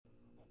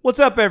What's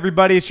up,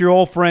 everybody? It's your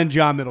old friend,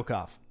 John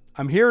Middlecoff.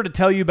 I'm here to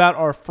tell you about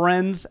our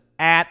friends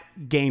at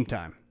Game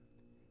Time.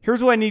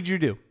 Here's what I need you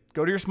to do.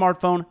 Go to your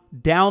smartphone,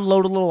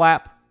 download a little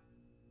app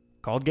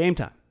called Game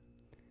Time.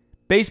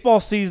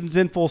 Baseball season's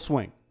in full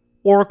swing.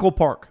 Oracle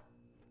Park.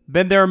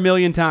 Been there a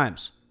million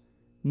times.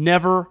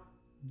 Never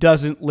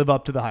doesn't live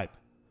up to the hype.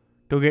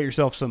 Go get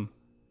yourself some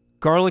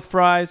garlic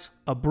fries,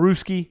 a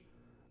brewski,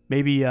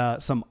 maybe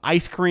some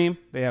ice cream.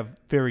 They have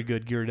very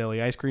good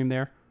Ghirardelli ice cream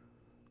there.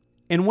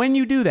 And when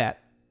you do that,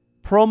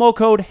 promo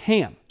code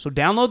HAM. So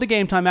download the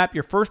Game Time app.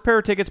 Your first pair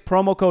of tickets,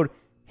 promo code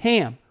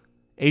HAM,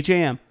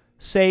 H-A-M,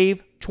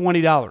 save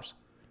 $20.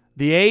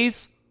 The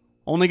A's,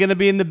 only going to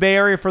be in the Bay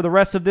Area for the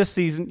rest of this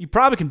season. You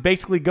probably can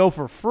basically go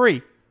for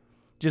free.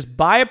 Just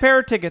buy a pair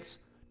of tickets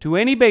to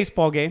any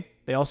baseball game.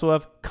 They also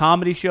have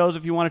comedy shows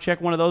if you want to check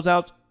one of those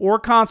out, or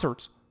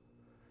concerts.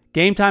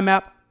 Game Time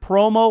app,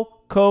 promo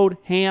code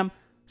HAM,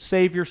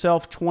 save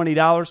yourself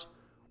 $20.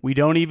 We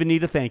don't even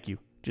need a thank you.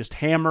 Just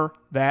hammer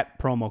that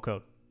promo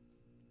code.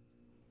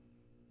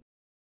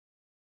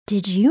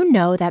 Did you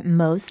know that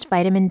most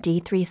vitamin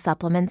D3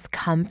 supplements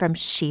come from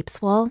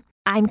sheep's wool?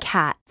 I'm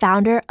Kat,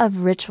 founder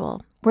of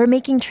Ritual. We're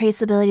making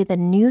traceability the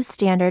new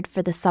standard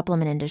for the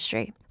supplement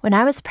industry. When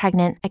I was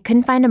pregnant, I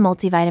couldn't find a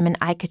multivitamin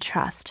I could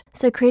trust,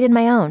 so I created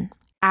my own.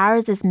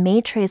 Ours is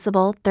made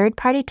traceable,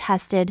 third-party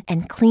tested,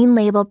 and clean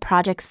label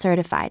project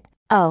certified.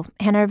 Oh,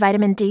 and our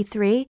vitamin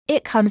D3?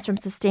 It comes from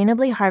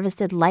sustainably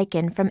harvested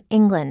lichen from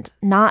England,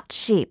 not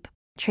sheep.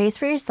 Trace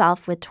for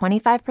yourself with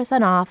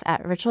 25% off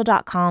at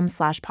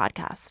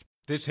ritual.com/podcast.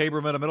 This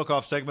Haberman and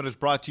Middlecoff segment is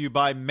brought to you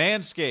by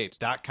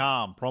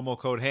Manscaped.com, promo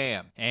code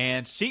HAM,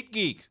 and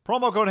SeatGeek,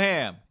 promo code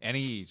HAM, and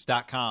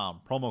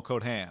Ease.com, promo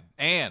code HAM,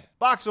 and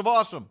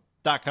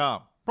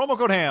BoxOfAwesome.com, promo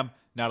code HAM.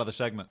 Now to the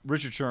segment.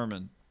 Richard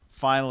Sherman,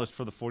 finalist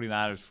for the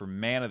 49ers for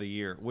Man of the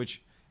Year,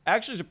 which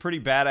actually is a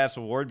pretty badass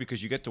award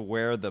because you get to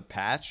wear the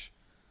patch.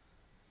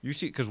 You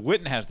see, because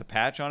Witten has the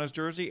patch on his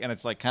jersey, and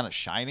it's like kind of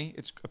shiny.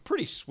 It's a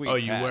pretty sweet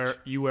patch.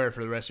 You wear it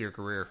for the rest of your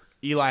career.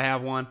 Eli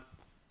have one.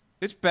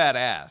 It's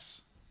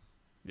badass.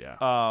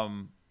 Yeah.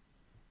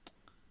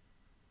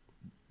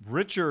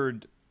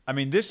 Richard, I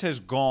mean, this has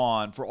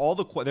gone for all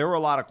the there were a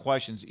lot of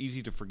questions,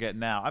 easy to forget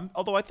now.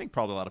 Although I think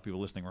probably a lot of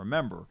people listening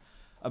remember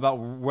about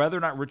whether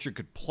or not Richard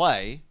could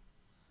play,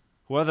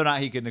 whether or not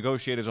he could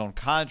negotiate his own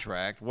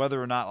contract,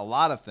 whether or not a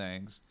lot of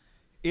things.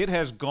 It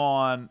has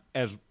gone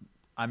as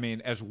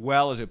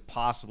well as it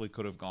possibly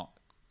could have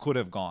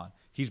gone.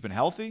 He's been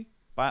healthy.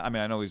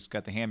 I know he's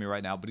got the hammy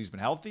right now, but he's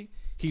been healthy.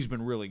 He's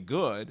been really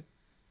good.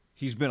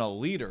 He's been a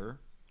leader.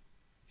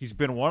 He's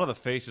been one of the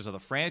faces of the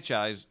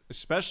franchise,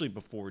 especially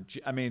before.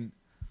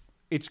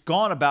 It's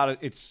gone about it.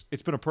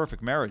 It's been a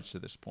perfect marriage to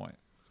this point.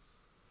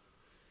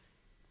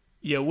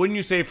 Yeah, wouldn't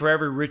you say for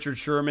every Richard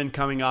Sherman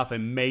coming off a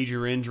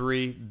major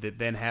injury that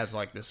then has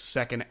like the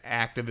second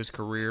act of his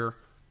career,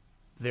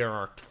 there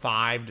are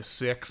 5 to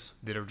 6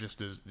 that are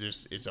just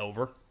it's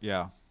over.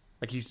 Yeah,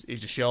 like he's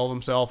a shell of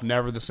himself,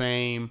 never the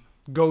same.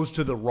 Goes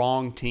to the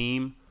wrong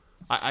team.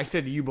 I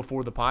said to you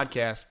before the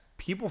podcast,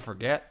 people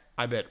forget.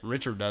 I bet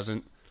Richard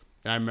doesn't.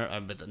 And I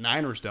bet the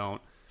Niners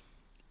don't,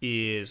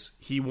 is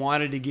he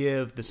wanted to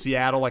give the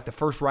Seattle, like, the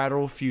first right of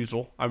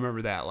refusal. I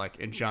remember that.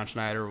 And John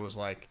Schneider was,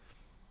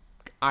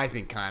 I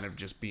think kind of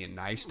just being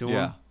nice to him.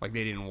 Yeah. Like,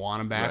 they didn't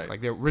want him back. Right.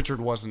 Richard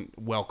wasn't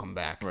welcome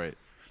back. Right.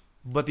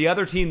 But the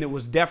other team that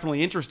was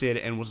definitely interested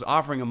and was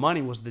offering him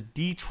money was the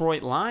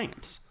Detroit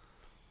Lions.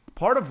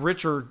 Part of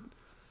Richard,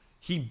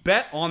 he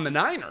bet on the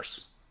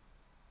Niners.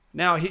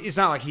 Now, it's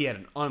not like he had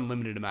an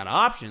unlimited amount of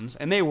options,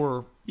 and they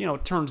were,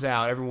 it turns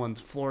out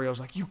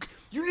Florio's like, you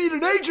need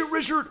an agent,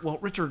 Richard. Well,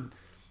 Richard,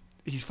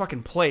 he's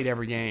fucking played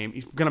every game.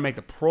 He's going to make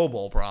the Pro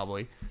Bowl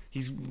probably.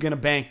 He's going to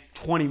bank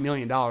 $20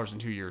 million in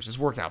 2 years. It's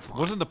worked out fine.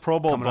 Wasn't the Pro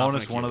Bowl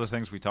bonus one of the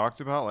things we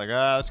talked about?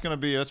 That's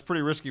a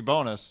pretty risky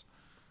bonus.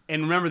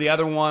 And remember, the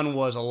other one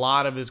was a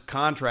lot of his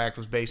contract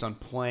was based on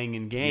playing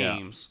in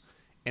games. Yeah.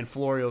 And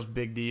Florio's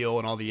big deal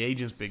and all the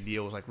agents' big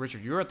deal was like,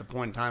 Richard, you're at the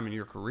point in time in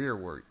your career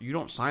where you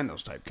don't sign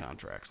those type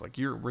contracts. Like,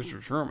 you're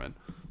Richard Sherman.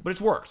 But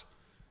it's worked.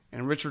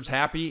 And Richard's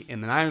happy,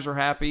 and the Niners are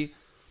happy.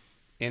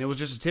 And it was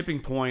just a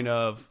tipping point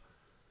of,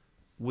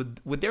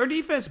 would their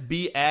defense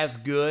be as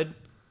good?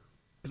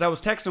 Because I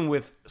was texting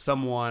with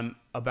someone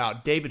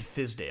about David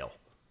Fizdale.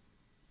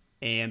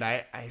 And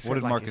I said,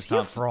 is he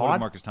a fraud? What did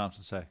Marcus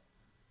Thompson say?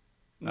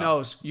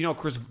 No,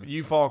 Chris.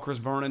 You follow Chris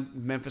Vernon,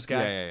 Memphis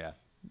guy? Yeah.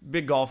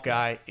 Big golf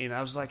guy, and I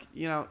was like,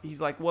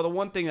 he's like, well, the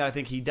one thing that I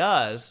think he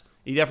does,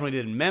 he definitely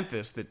did in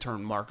Memphis that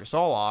turned Marc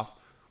Gasol off,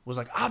 was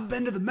like, I've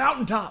been to the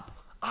mountaintop.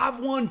 I've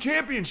won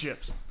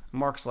championships. And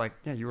Mark's like,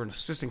 yeah, you were an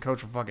assistant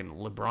coach for fucking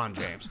LeBron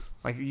James.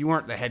 Like, you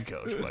weren't the head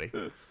coach, buddy.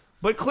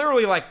 But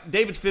clearly,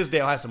 David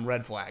Fizdale has some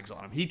red flags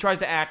on him. He tries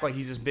to act like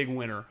he's this big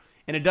winner,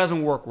 and it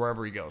doesn't work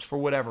wherever he goes, for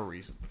whatever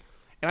reason.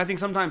 And I think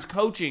sometimes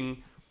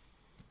coaching...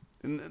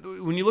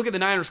 When you look at the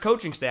Niners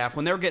coaching staff,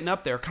 when they're getting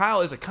up there,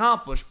 Kyle is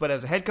accomplished, but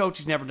as a head coach,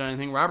 he's never done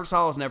anything. Robert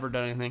Saleh's never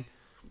done anything.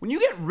 When you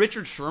get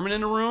Richard Sherman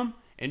in the room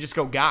and just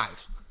go,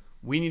 guys,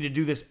 we need to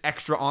do this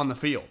extra on the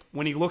field.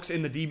 When he looks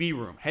in the DB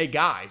room, hey,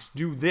 guys,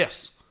 do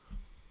this.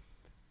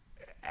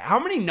 how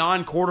many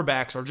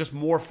non-quarterbacks are just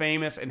more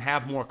famous and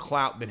have more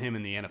clout than him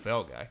in the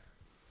NFL guy?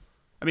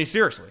 I mean,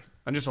 seriously.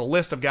 And just a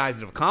list of guys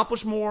that have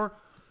accomplished more,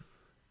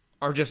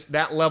 are just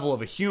that level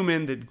of a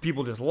human that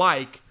people just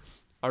like,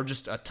 are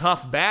just a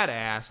tough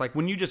badass. Like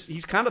when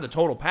he's kind of the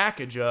total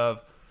package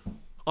of,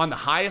 on the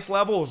highest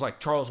level, it was like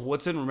Charles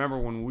Woodson. Remember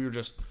when we were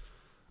just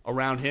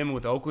around him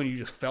with Oakland, you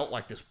just felt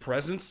like this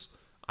presence.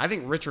 I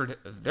think Richard,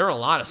 there are a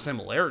lot of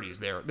similarities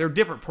there. They're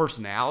different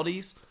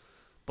personalities,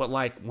 but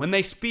like when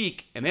they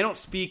speak, and they don't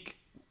speak,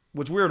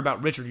 what's weird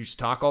about Richard used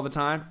to talk all the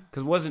time,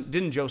 because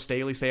didn't Joe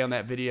Staley say on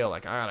that video,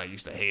 like, I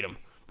used to hate him,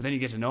 but then you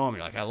get to know him,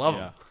 you're like, I love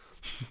him.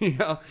 You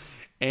know?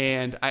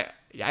 And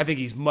I think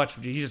he's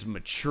just a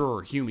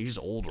mature human. He's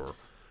just older.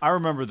 I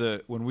remember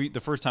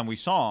the first time we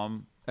saw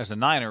him as a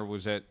Niner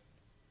was at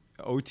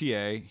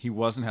OTA. He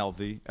wasn't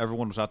healthy.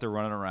 Everyone was out there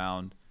running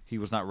around. He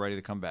was not ready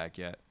to come back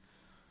yet.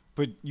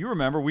 But you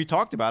remember, we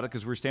talked about it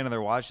because we were standing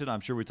there watching it.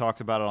 I'm sure we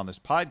talked about it on this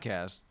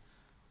podcast,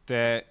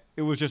 that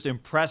it was just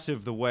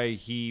impressive the way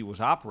he was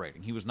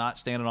operating. He was not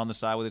standing on the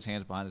side with his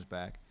hands behind his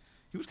back.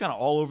 He was kind of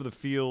all over the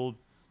field,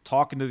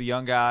 talking to the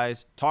young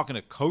guys, talking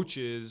to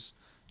coaches,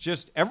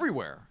 just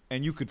everywhere.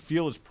 And you could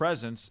feel his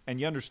presence, and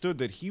you understood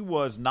that he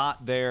was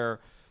not there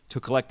to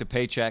collect a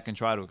paycheck and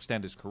try to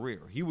extend his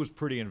career. He was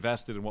pretty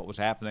invested in what was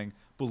happening,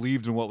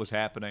 believed in what was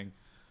happening.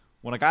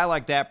 When a guy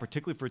like that,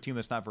 particularly for a team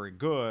that's not very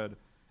good,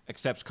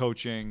 accepts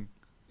coaching,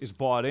 is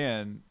bought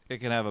in, it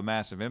can have a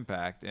massive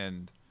impact,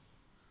 and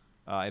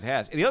it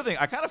has. And the other thing,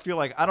 I kind of feel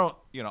like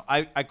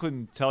I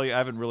couldn't tell you, I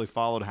haven't really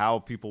followed how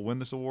people win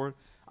this award.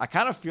 I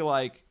kind of feel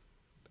like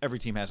every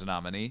team has a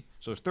nominee,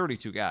 so it's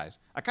 32 guys.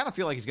 I kind of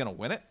feel like he's going to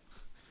win it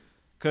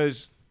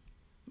because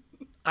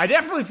I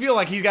definitely feel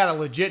like he's got a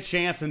legit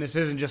chance, and this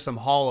isn't just some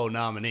hollow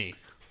nominee.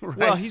 Right?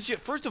 Well, he's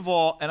just, first of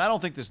all, and I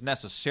don't think this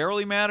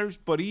necessarily matters,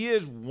 but he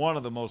is one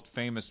of the most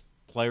famous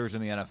players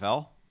in the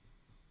NFL.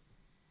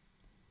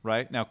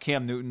 Right? Now,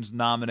 Cam Newton's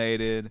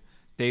nominated.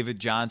 David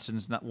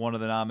Johnson's not one of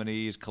the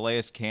nominees.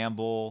 Calais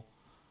Campbell,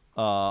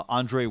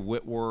 Andre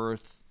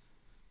Whitworth.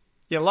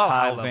 Yeah, a lot of Kyle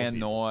high-level Van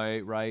people.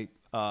 Noy, right?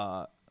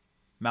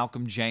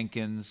 Malcolm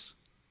Jenkins,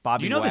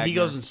 Bobby You know Wagner. that he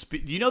goes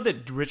and you know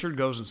that Richard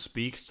goes and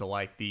speaks to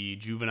like the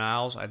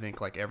juveniles, I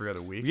think, like every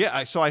other week.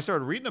 Yeah, so I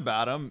started reading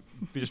about him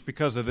just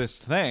because of this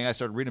thing. I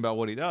started reading about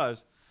what he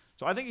does.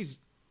 So I think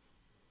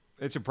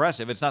it's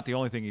impressive. It's not the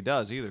only thing he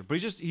does either. But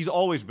he's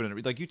always been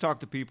like, you talk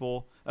to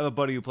people. I have a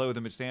buddy who played with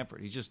him at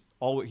Stanford. He's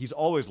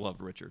always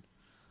loved Richard.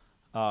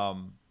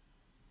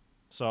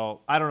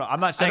 So I don't know. I'm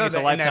not saying it's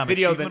a lifetime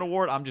achievement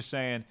award. I'm just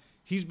saying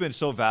he's been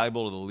so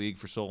valuable to the league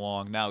for so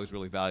long. Now he's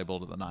really valuable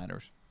to the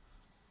Niners.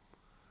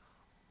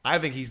 I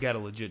think he's got a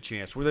legit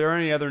chance. Were there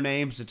any other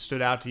names that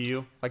stood out to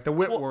you? Like the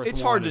Whitworth it's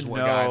one hard is to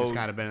one know guy that's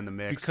kind of been in the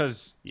mix.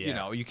 Because, you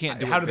can't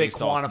do it How do they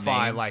based off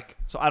quantify, name. like...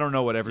 So I don't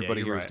know what everybody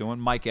Yeah, here you're is right. doing.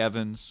 Mike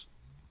Evans,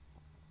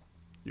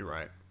 You're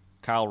right.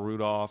 Kyle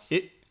Rudolph.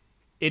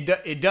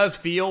 It does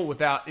feel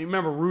without...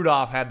 Remember,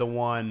 Rudolph had the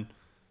one...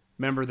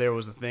 Remember there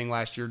was a thing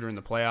last year during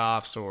the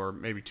playoffs, or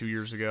maybe 2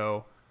 years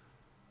ago.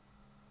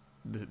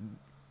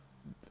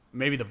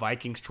 Maybe the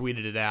Vikings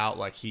tweeted it out,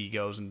 like he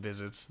goes and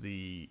visits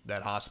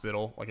that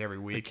hospital like every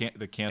week.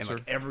 The cancer. And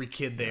like every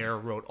kid there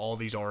wrote all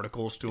these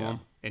articles to him,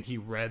 and he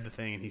read the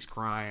thing and he's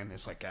crying.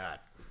 It's like, God.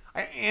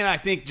 And I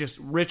think just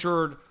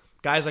Richard,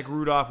 guys like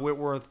Rudolph,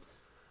 Whitworth,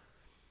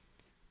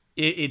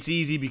 it's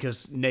easy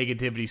because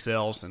negativity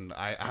sells, and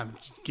I'm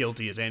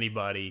guilty as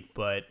anybody,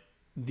 but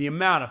the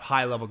amount of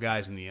high-level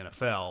guys in the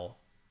NFL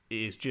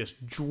is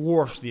just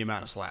dwarfs the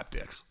amount of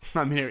slapdicks.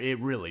 I mean, it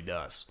really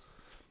does.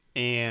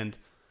 And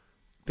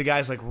the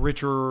guys like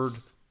Richard,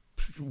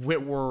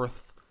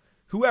 Whitworth,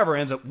 whoever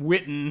ends up,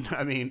 Witten,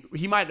 I mean,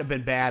 he might have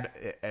been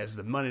bad as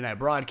the Monday Night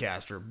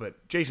broadcaster,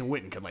 but Jason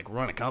Witten could, like,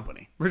 run a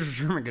company. Richard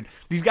Sherman could.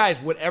 These guys,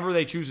 whatever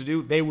they choose to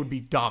do, they would be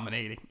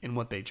dominating in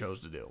what they chose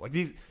to do. Like,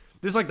 this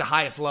is like the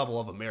highest level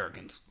of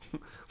Americans.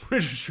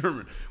 Richard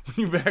Sherman,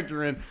 when you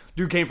factor in,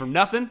 dude came from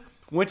nothing,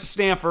 went to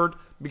Stanford,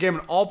 became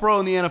an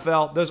all-pro in the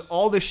NFL, does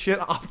all this shit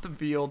off the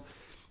field.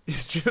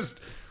 It's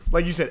just...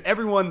 Like you said,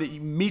 everyone that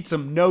meets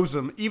him knows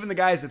him. Even the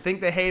guys that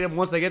think they hate him,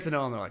 once they get to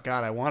know him, they're like,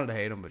 God, I wanted to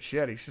hate him, but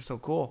shit, he's just so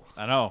cool.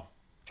 I know.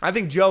 I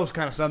think Joe's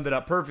kind of summed it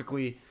up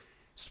perfectly,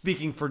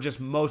 speaking for just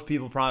most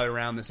people probably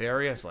around this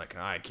area. It's like,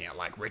 I can't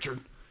like Richard.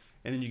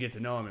 And then you get to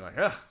know him, you're like,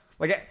 ugh.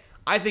 Like,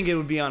 I think it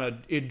would be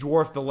it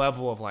dwarfed the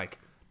level of, like,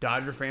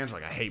 Dodger fans,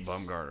 like, I hate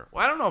Bumgarner.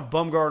 Well, I don't know if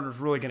Bumgarner's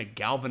really going to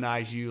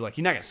galvanize you. Like,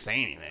 he's not going to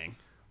say anything,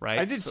 right?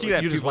 I did So, see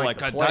that you just people like,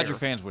 the God, player. Dodger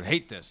fans would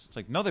hate this. It's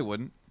like, no, they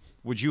wouldn't.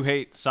 Would you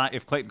hate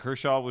if Clayton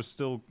Kershaw was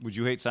still? Would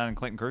you hate signing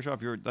Clayton Kershaw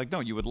if you were like, no,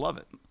 you would love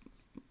it.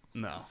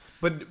 No,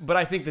 but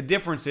I think the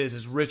difference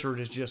is Richard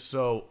is just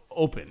so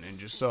open and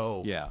just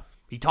so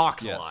he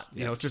talks a lot.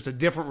 You know, it's just a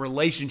different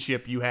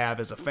relationship you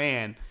have as a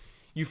fan.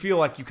 You feel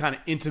like you kind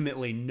of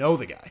intimately know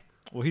the guy.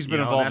 Well, he's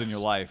been involved in your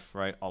life,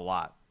 right? A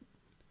lot,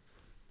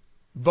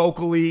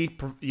 vocally,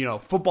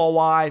 football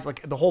wise,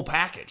 like the whole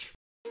package.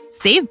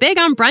 Save big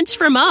on brunch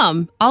for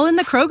mom, all in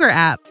the Kroger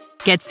app.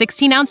 Get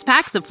 16-ounce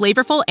packs of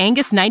flavorful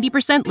Angus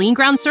 90% lean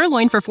ground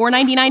sirloin for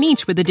 $4.99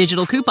 each with a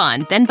digital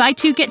coupon. Then buy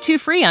 2, get 2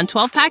 free on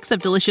 12 packs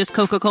of delicious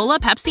Coca-Cola,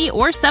 Pepsi,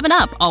 or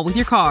 7-Up, all with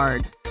your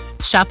card.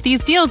 Shop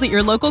these deals at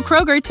your local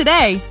Kroger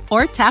today,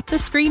 or tap the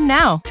screen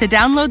now to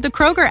download the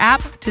Kroger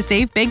app to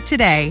save big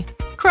today.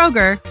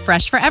 Kroger,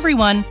 fresh for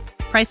everyone.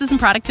 Prices and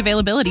product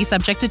availability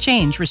subject to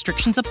change.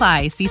 Restrictions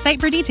apply. See site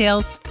for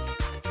details.